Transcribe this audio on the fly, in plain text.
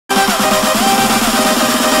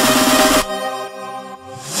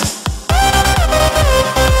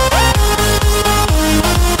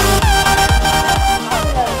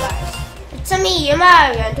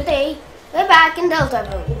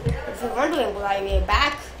deltarune. If you're wondering why we're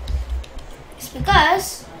back, it's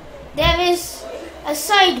because there is a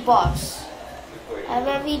side boss. A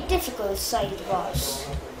very difficult side boss.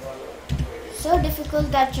 So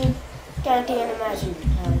difficult that you can't even imagine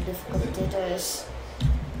how difficult it is.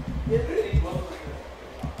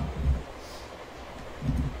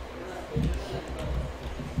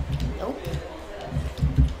 Nope.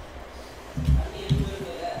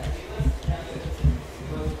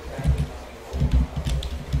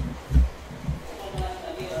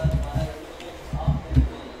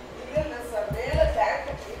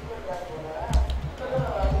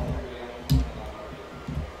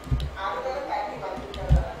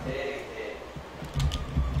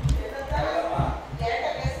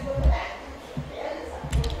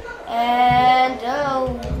 And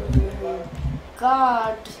oh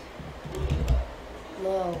God,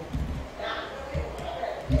 no.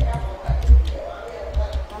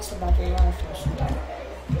 That's about to run first.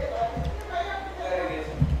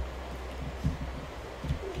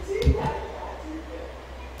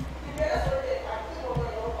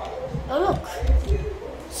 Oh look.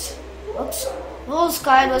 Oops. Rose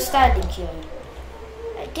Sky was standing here.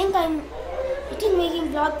 I think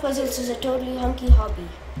making block puzzles is a totally hunky hobby.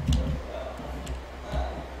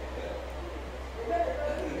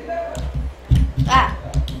 Ah!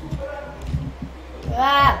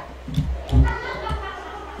 Ah!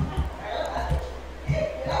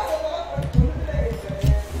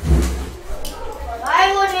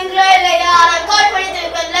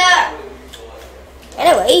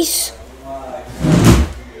 Anyways.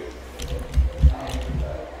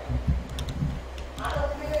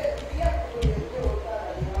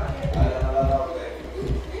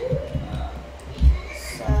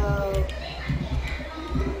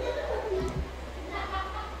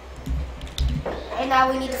 And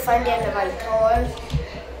now we need to find the other right door.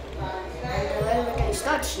 And the elevator is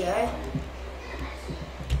not here.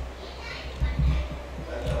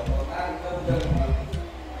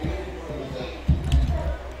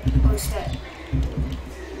 What's that?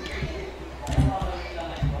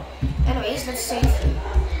 Anyways, let's save.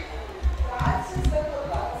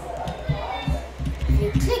 If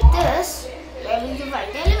you click this, where will you find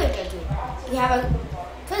the elevator to? We have a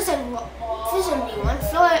prison one,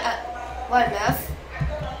 floor 1F.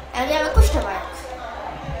 And we have a question mark.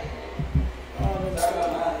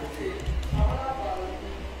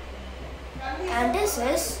 And this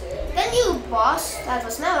is the new boss that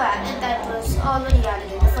was never added, that was already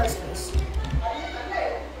added in the first place.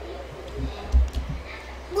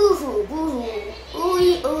 Boo-hoo, boo-hoo,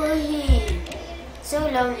 ooey, ooey. So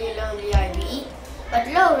lonely, lonely I be. But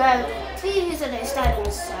lo, there are 3 visitors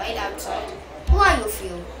standing outside. Who are you,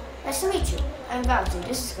 few? Nice to meet you. I'm Bowser.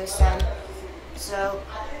 This is Christian. So,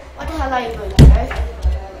 what the hell are you doing here?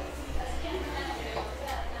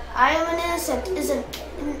 I am an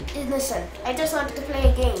innocent. I just wanted to play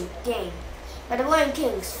a game. But the Warring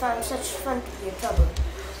Kings found such fun to be a trouble.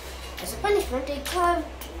 As a punishment, they craved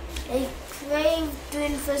to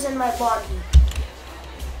imprison my body.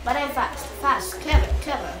 But I'm fast,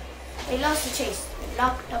 clever. They lost the chase and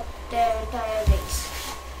locked up their entire base.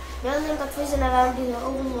 Building a prison around the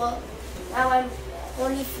whole world. Now I'm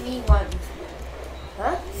only free one.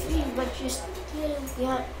 Huh? Free, but you're still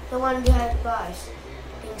behind, the one behind bars.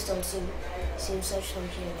 Things don't seem such from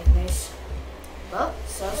here like this. Well,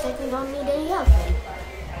 sounds like we don't need any help then.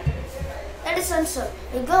 That is answer.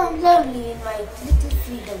 You're going lonely in my little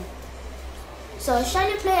freedom. So shall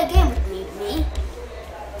you play a game with me?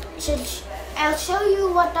 I'll show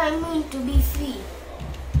you what I mean to be free.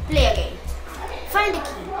 Play a game. Find the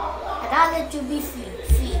key, and I'll let you be free.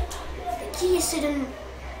 The key is hidden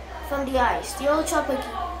from the eyes. The old chopper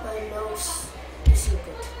keeper knows the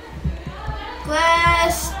secret.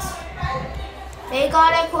 Quest! They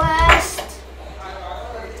got a quest!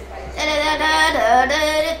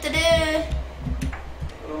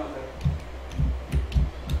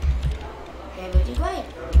 Okay, but you wait.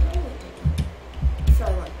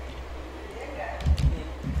 Fly one.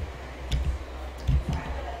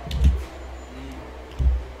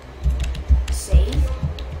 Save.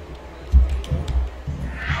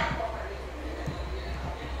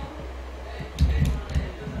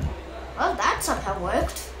 Well, that somehow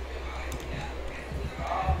worked.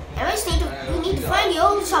 We need to find the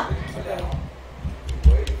old shopkeeper.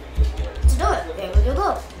 Let's do it. Where will you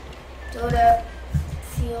go? To the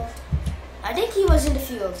field. I think he was in the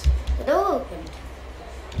field. The door opened.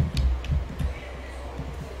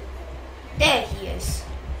 There he is.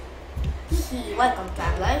 Welcome,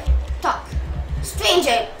 traveler. Talk. Strange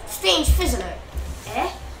prisoner. Eh?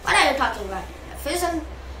 What are you talking about? A prison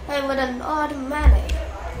with an odd manner.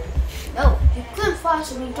 No, you couldn't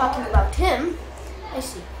possibly be talking about him. I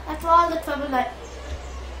see. After all the trouble that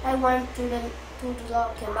I went to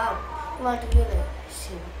lock him out, you want to realize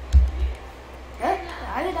him. Huh?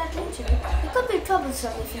 I did that mention it. He could be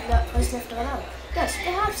troublesome if he was left around. Yes,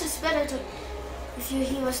 perhaps it's better to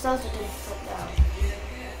he was started to put down.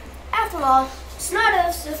 After all, it's not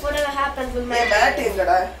as if whatever happened will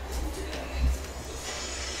matter.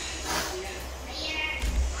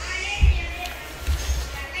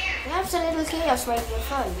 Perhaps a little chaos might be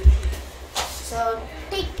fun. So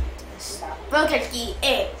take this. Broken key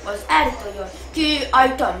A was added to your key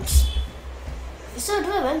items. If you're so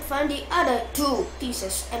driven, find the other 2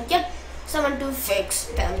 pieces and get someone to fix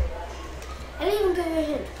them. I'll even give you a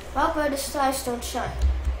hint. Walk where the stars don't shine.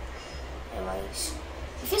 Anyways,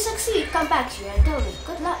 if you succeed, come back here and tell me.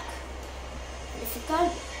 Good luck. And if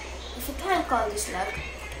you can't call this luck,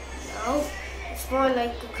 no, it's more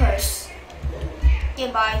like a curse.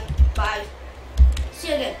 Okay, bye. Bye. See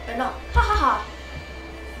you again. But no. Ha ha ha.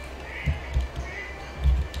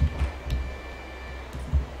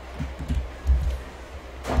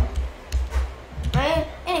 Right.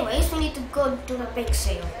 Anyways, we need to go to the big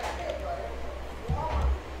sale.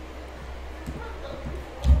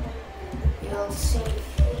 You'll see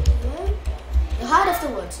here. The heart of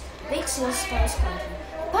the woods. Big sale starts country.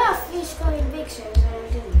 Puff is going big sales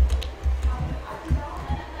and doing.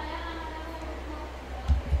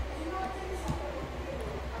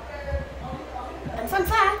 And fun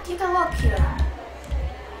fact, you can walk here.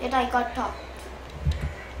 Yet I got taught.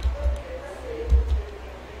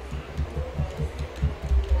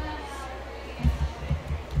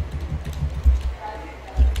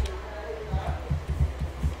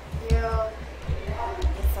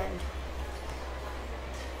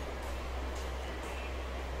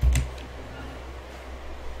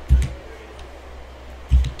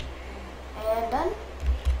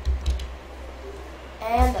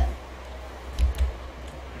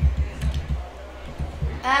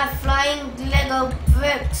 Flying Lego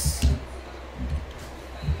bricks.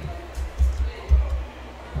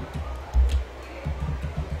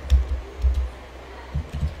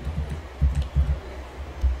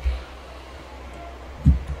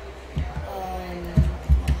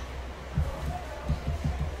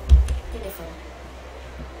 Beautiful.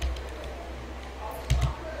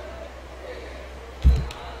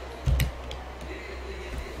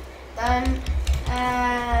 Done,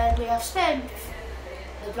 and we have spent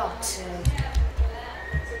the blocks.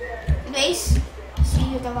 Anyways, see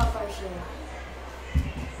you the walk right here.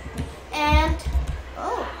 And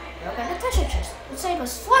oh, look at the treasure chest. Inside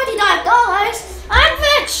was $49. I'm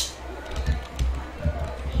rich.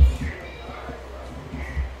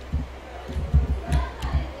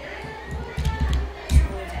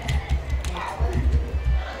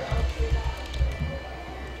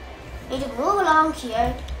 Need to move along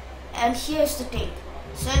here, and here's the thing.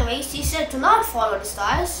 So anyways, he said to not follow the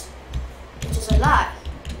stars, which is a lie.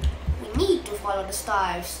 We need to follow the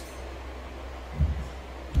stars.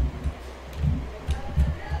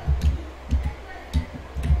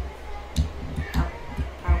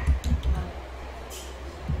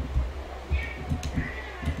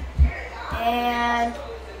 And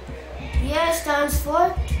here stands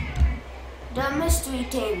for the mystery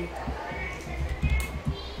thing.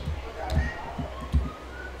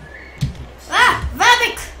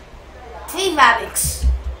 Rabbit! 3 rabbits.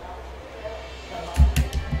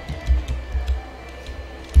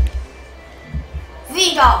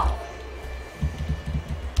 Read-all.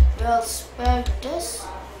 We'll spell this.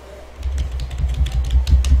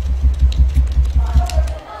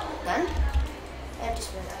 Done. And just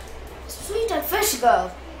spell that. Sweet and fresh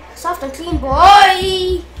girl. Soft and clean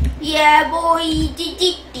boy. Yeah, boy. Dee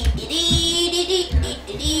dee dee dee dee dee dee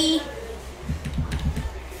dee dee.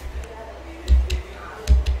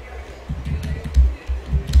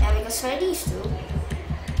 For these 2,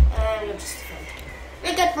 and we'll just defend.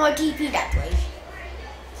 We get more TP that way.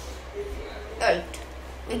 Right.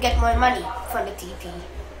 We get more money from the TP.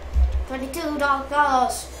 $22.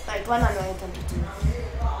 Right, 122.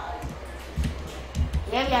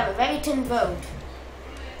 Here we have a very thin road.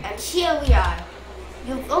 And here we are.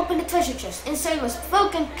 You open the treasure chest. Inside was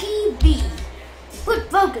broken key B. You put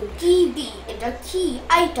broken key B in the key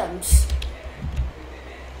items.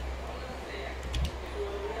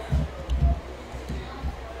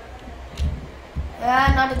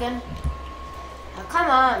 Not again. Oh, come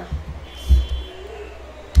on.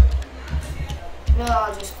 No,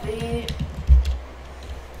 I'll just read.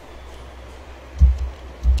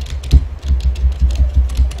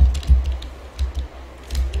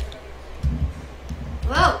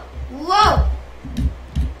 Whoa! Whoa!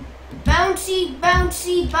 Bouncy,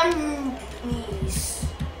 bouncy, bun.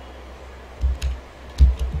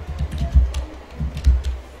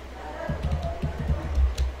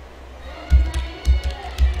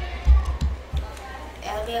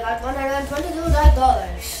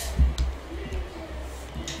 $22.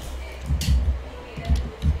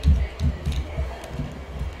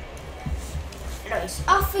 Nice,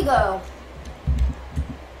 off we go.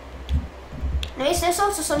 Nice, there's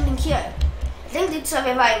also something here. I think it's a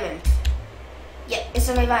revivement. Yeah, it's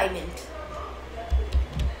a revivement.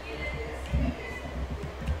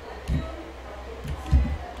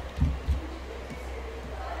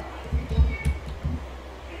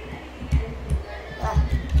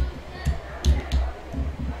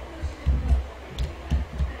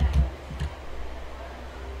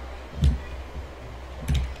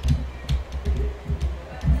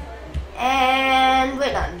 And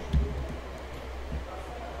we're done.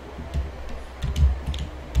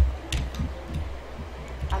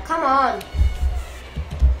 Oh, come on.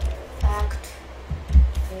 Act.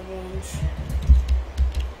 Arrange.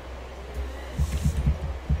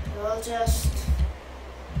 We'll just...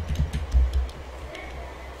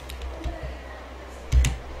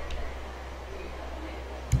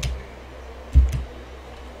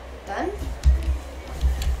 Done.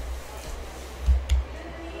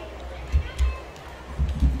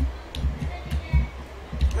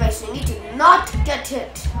 Nice, we need to not get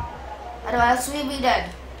hit. Otherwise we'll be dead.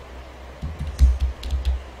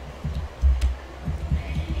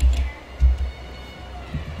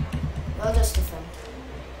 We'll just defend.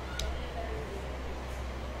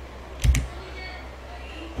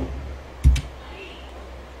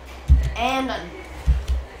 And done.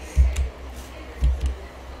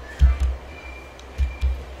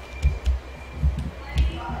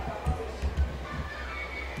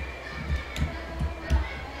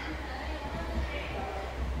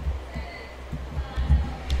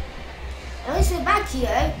 At least we're back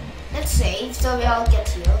here. Let's save so we all get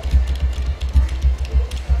healed.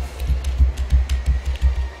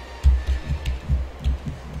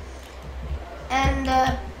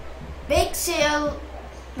 And big sale.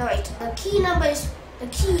 No wait, the key number is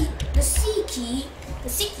the C key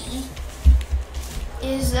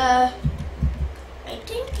is I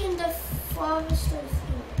think in the forest or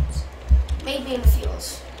fields. Maybe in the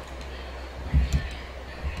fields.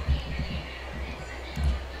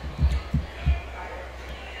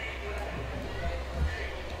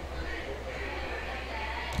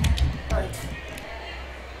 Right.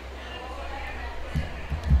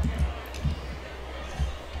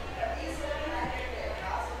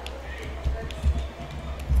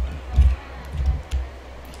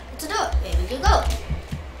 What's the door? Where did you go?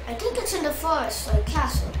 I think it's in the forest or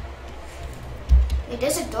castle. Wait,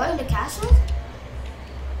 there's a door in the castle?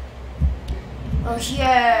 Oh,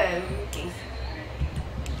 here. Okay.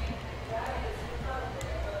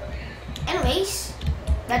 Anyways,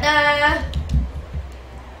 ta-da!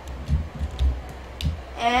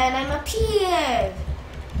 And I'm up here.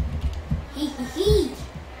 Hee hee hee.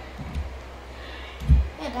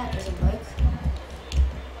 Yeah, that doesn't work.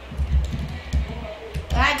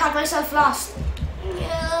 I got myself lost.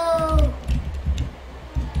 No.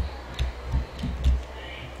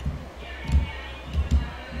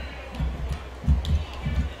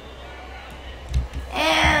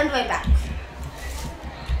 And we're back.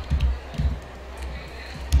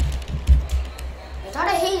 I thought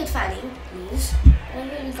I hated fanning, please. I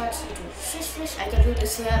really got to do this. I can do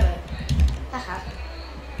this forever. Haha.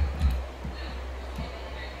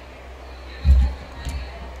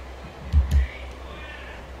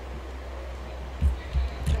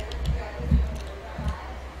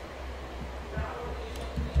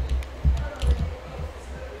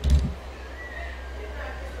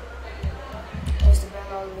 There's the bell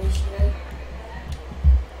all the way here.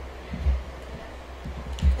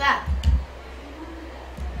 Yeah.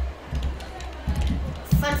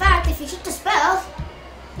 Fun fact, if you hit the spell,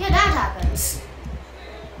 yeah, that happens.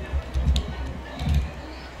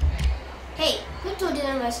 Hey, you two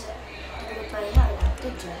didn't mess with my hideout,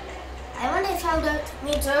 did you? I wonder if how that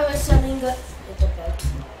means I was selling good with the boat.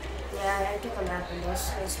 Yeah, I took a nap in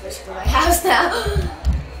this. It's basically my house now.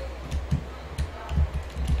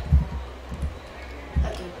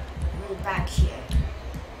 Okay, we're back here.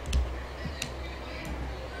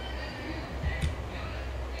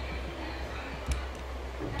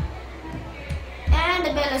 And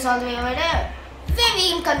the bell is all the way over there.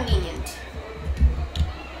 Very inconvenient.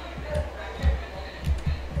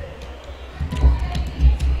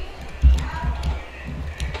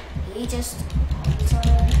 He just it's on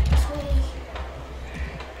this way.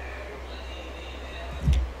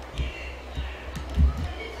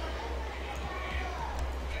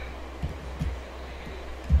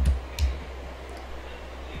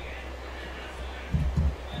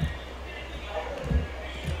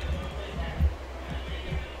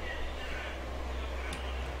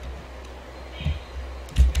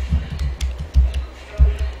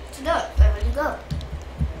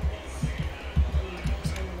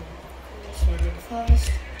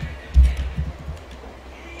 first.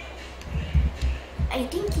 I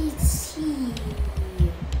think it's here.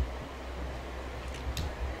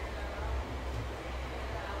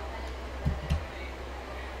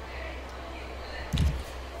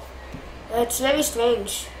 It's very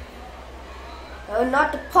strange. Oh,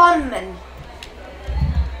 not the pondman.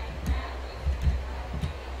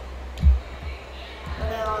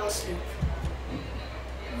 They're all asleep.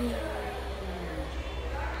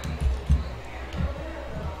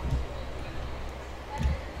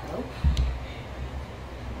 Nope.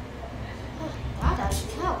 Oh, that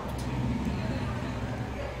actually helped.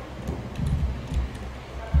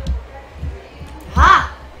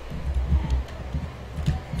 Ha!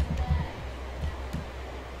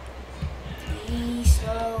 Please,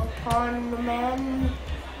 no pondman.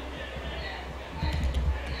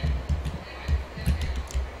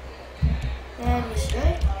 There we go.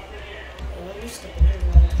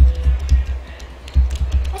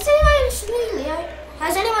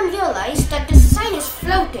 Has anyone realized that the sign is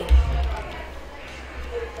floating?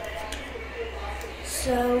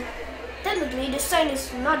 So, technically the sign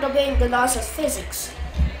is not obeying the laws of physics.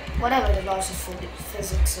 Whatever the laws of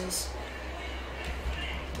physics is.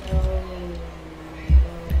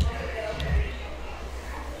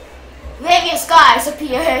 Various guys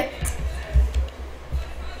appear.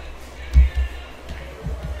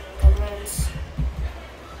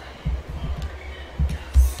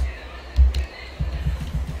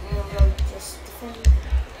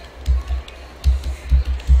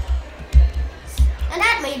 And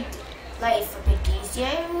that made life a bit easier,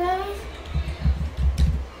 right?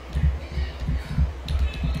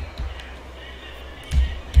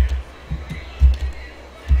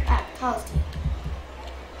 Ah, healthy.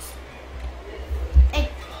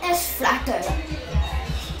 It's flatter.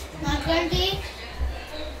 Not 20.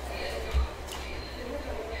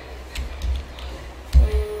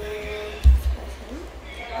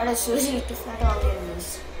 What is usually to flatter all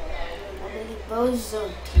enemies. I believe both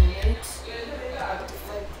zone teammates.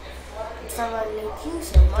 Someone like you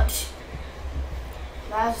so much.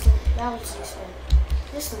 That was useful.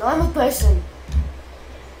 Just a normal person.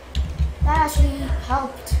 That actually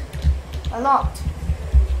helped a lot.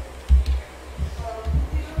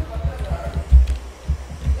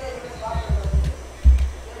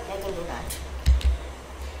 I can do that.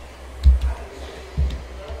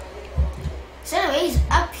 So anyways,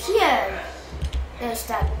 up here there's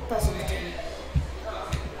that person thing.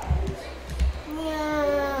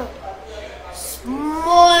 Yeah.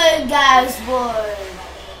 Small guys boy.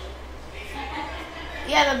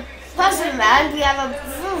 We have a puzzle man, we have a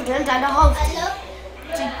prudent and a hulk. Hello?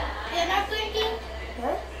 You're not going to?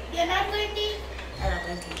 Huh? You're not going to? I'm not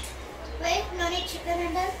going to eat. Wait, no need chicken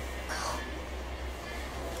and all?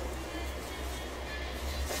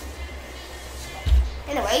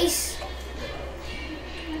 Anyways.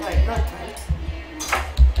 Right, not right.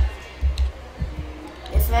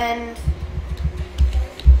 Defend.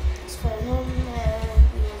 Let's put him and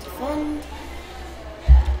we will defend.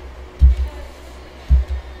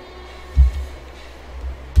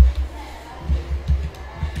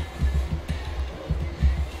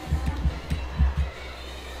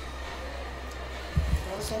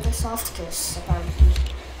 Those are the soft kiss, apparently.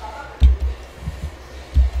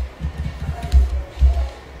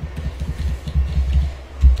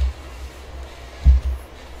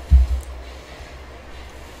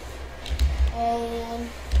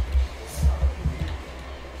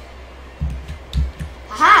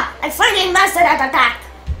 Aha! I finally mastered that attack!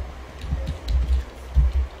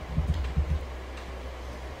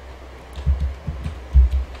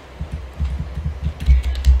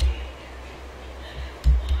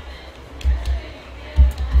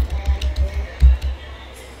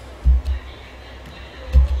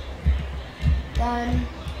 Done.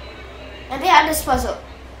 And we have this puzzle.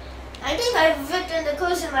 I think I've written the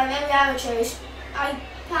course in my very amateurish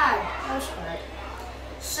iPad.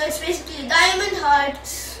 So it's basically diamond,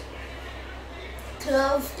 hearts,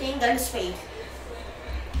 glove, thing, and a spade.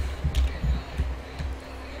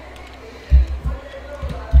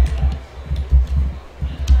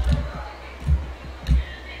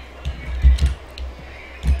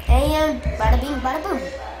 And bada bing, bada boom.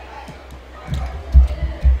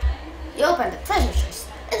 You open the treasure chest.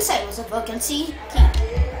 Inside was a broken C key.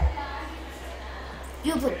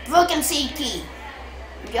 You put broken C key.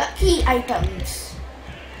 Your key items.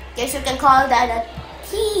 Guess you can call that a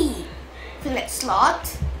key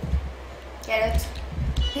slot. Get it?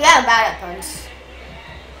 You have bad weapons.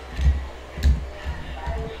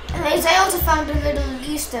 Anyways, I also found a little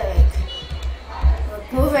Easter egg.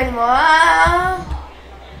 Don't move anymore.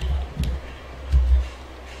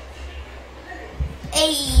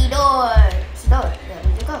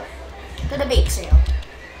 bake sale.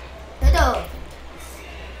 The door.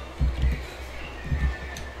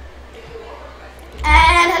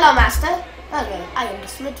 And hello, master. Okay, I am the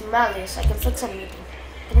smith Malleus. I can fix anything.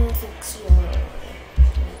 Can you fix your...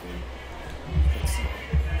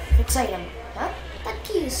 Fix item. Huh? That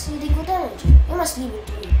key is seeding with energy. You must leave it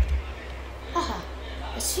to me. Haha.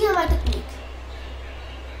 Let's feel my technique.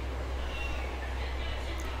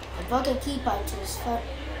 The broken key punch is fun.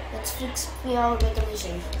 Let's fix beyond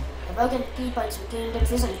regulation. The broken key punch became the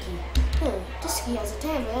prison key. This key has a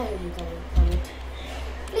terrible energy coming from it.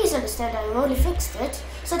 Please understand I only fixed it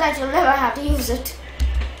so that you'll never have to use it.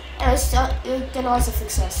 And you can also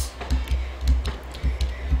fix us.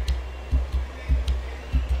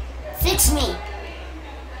 Fix me!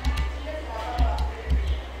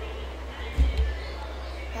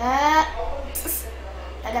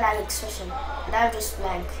 I got an expression, and I'm just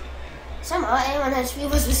blank. Somehow, anyone has me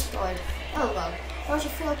was destroyed. Oh well, don't you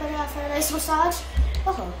feel better after a nice massage?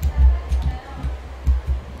 Oh.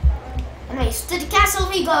 Anyways, to the castle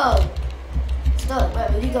we go! So, where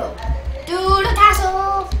will we go? To the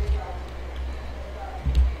castle!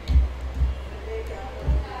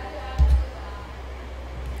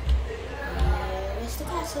 Here is the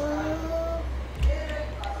castle.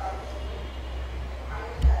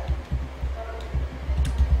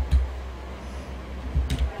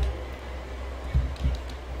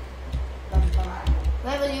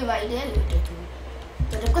 Where will you ride the elevator to?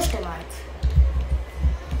 To the question mark.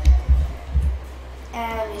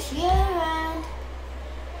 And we're here, and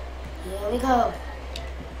here we go.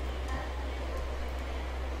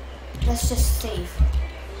 Let's just save.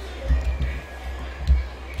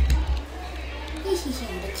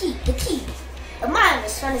 The key. A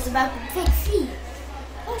mindless one is about to break free.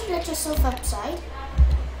 Don't you let yourself outside.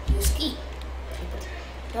 Use key.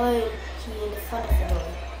 Door key in the front of the door.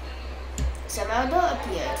 Somehow a door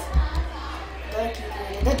appeared. Door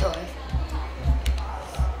key in the door.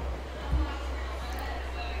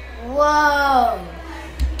 Whoa!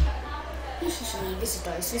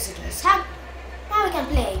 Visitors. Now we can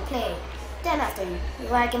play. Then after you,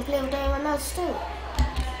 I can play with anyone else too.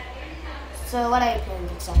 So what are you playing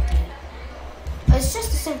exactly? It's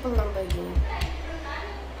just a simple number game.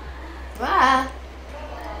 But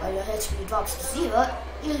when your HP drops to 0,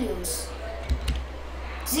 you lose.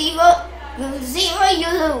 0, you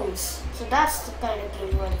lose. So that's the kind of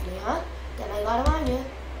game you want to play, huh? Then I gotta warn you.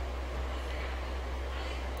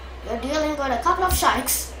 You're dealing with a couple of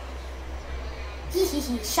sharks.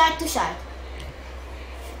 Shark to shark.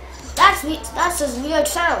 That's a weird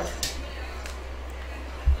sound.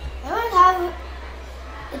 I won't have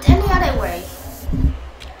it any other way.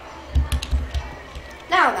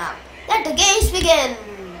 Now, let the games begin.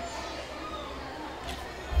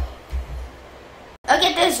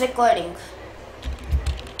 Okay, this recording.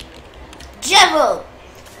 Jevil.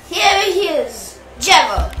 Here he is.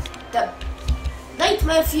 Jevil. The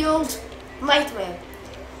nightmare-fueled nightmare.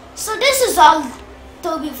 So this is all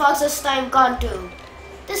Toby Fox's time gone to.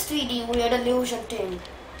 This 3D weird illusion thing.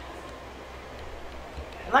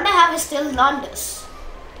 I wonder how he's still on this.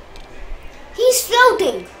 He's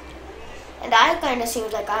floating. And I kinda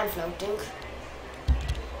seems like I'm floating.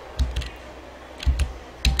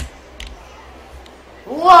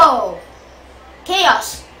 Whoa!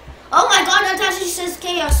 Chaos. Oh my god, Natasha says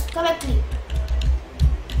chaos correctly.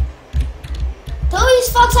 Toby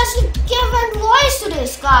Fox actually given voice to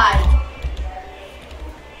this guy.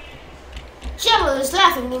 Jevil is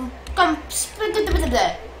laughing and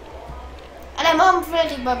I'm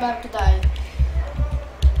already about to die.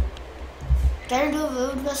 Can I do a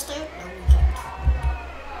road buster? No, we can't.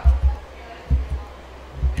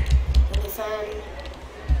 When you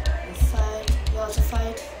fight, you also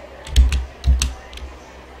fight.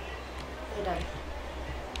 We're done.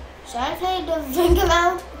 Should I play the ring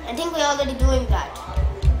around? I think we're already doing that.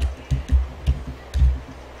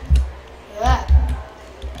 Yeah.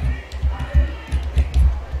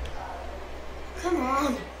 Come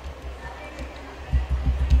on.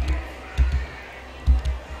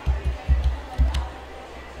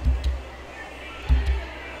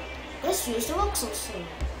 Let's use the voxel soon.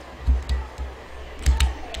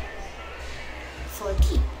 For a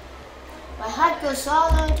key. My heart goes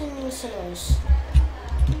all out in new sinners.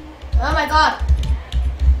 Oh my god!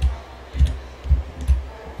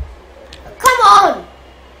 Come on!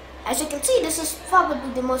 As you can see, this is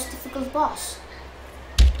probably the most difficult boss.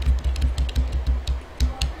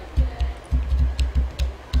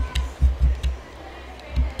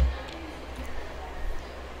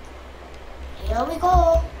 Here we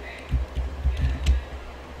go.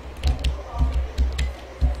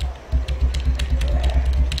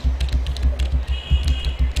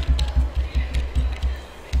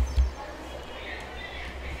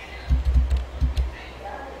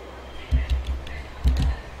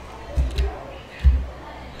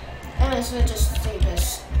 guys, let's just say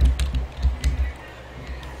this.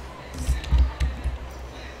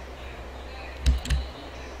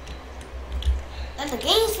 Let the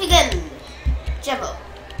games begin. Jibble.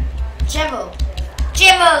 Jibble.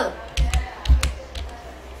 Jibble.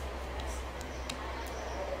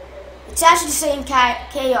 It's actually saying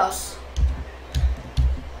chaos.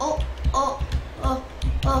 Oh.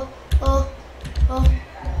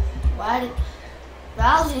 Why did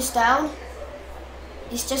Ralphie's down?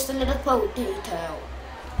 He's just a little potato.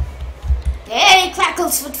 There he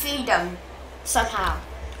crackles with freedom. Somehow.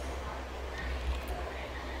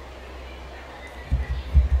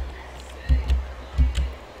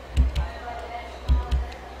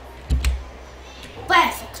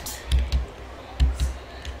 Perfect.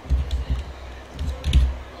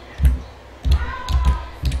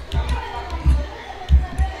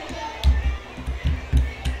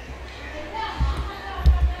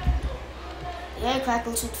 Yeah,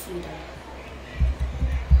 crackles with freedom.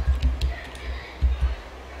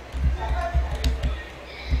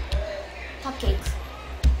 Cupcake.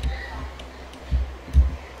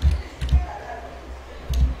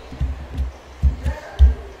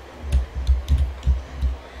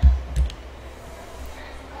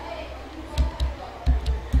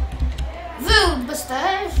 Rude,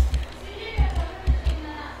 Buster.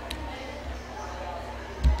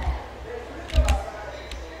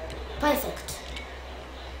 Perfect.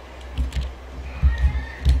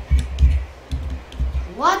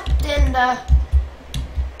 What in the...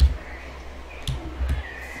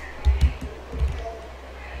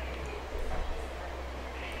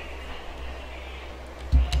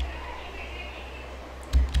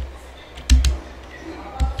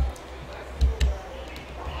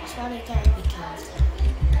 Sorry, can't be killed.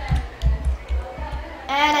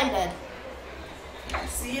 And I'm dead.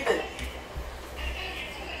 See you then.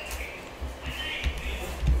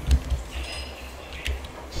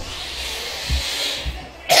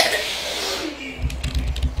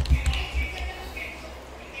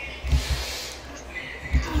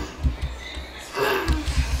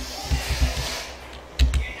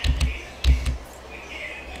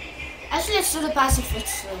 Actually, let's do the passive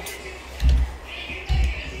first.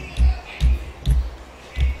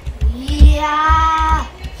 Yeah.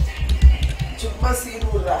 சும்மா scene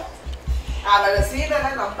விடுறா அவள scene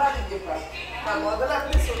எல்லாம் நம்பாதீங்கப்பா நான் முதல்ல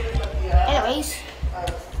அப்படி சொல்றேன் பாத்தியா Anyways.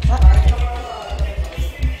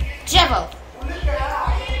 Jibble.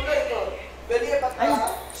 வெளியே பார்த்தா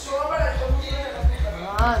சோபட Come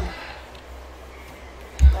on.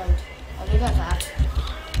 Right. I'll leave it at that.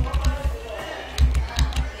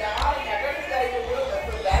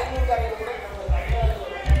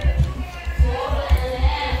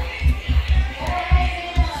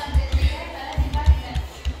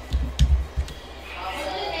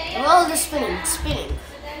 All the spinning.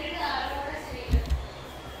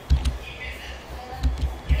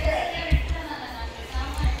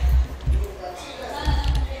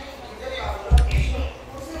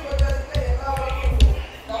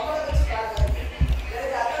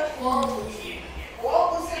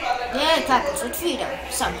 Yeah, crackles with freedom,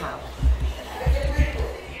 somehow.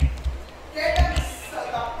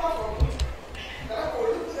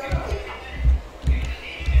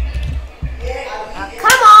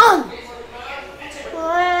 Come on!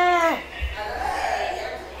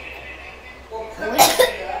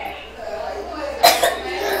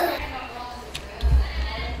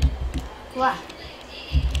 What?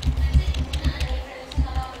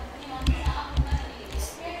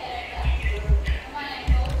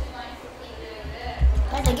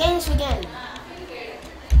 Let the games begin.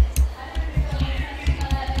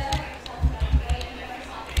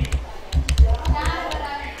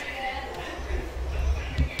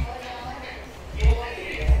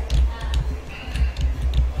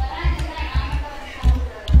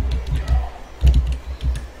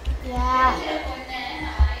 Yeah.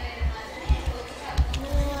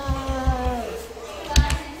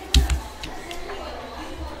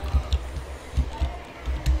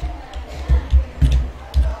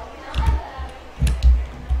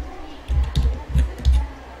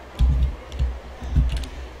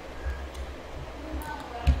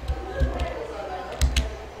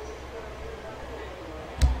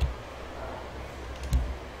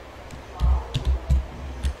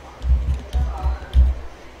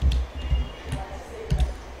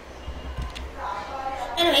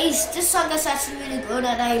 Anyways, this song is actually really good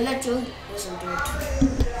and I let you listen to it.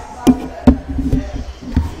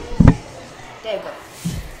 There you go.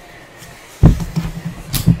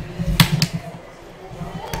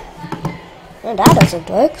 And that doesn't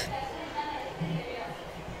work.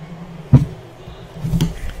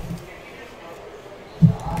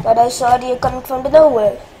 but I saw audio coming from the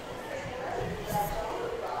nowhere.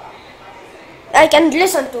 I can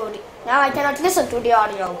listen to it. Now I cannot listen to the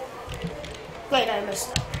audio. Wait, I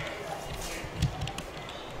missed it.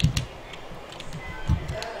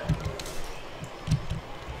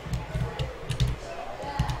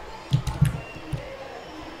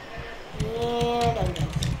 And I'm done.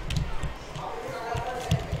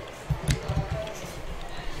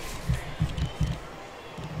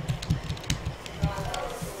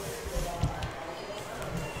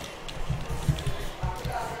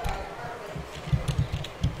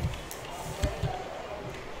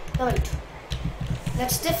 Right.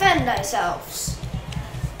 Let's defend ourselves.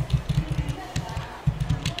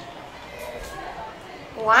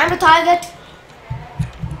 Oh, I'm the target.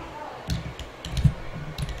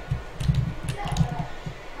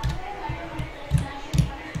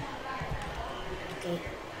 Okay.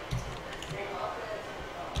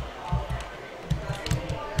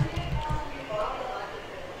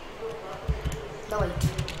 No, wait.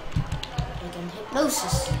 I can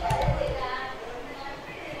hypnosis.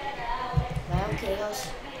 Chaos.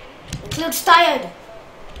 Includes tired.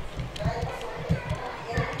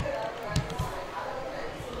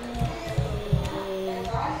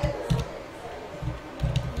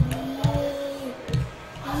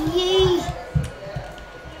 Yay.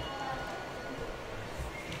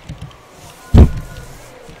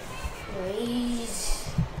 Raise.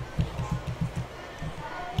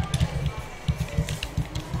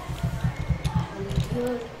 And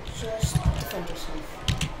you just defend yourself.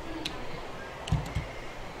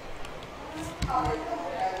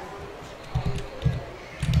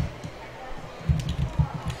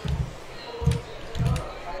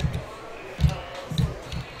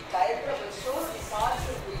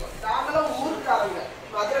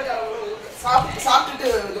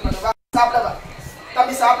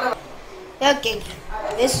 Okay,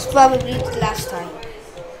 this is probably the last time.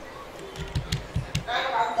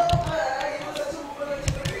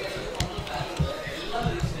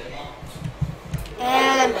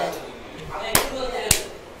 And I'm dead.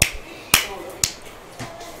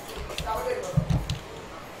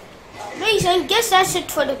 Nice, I guess that's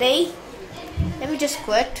it for today. Let me just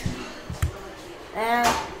quit. And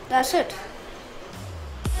that's it.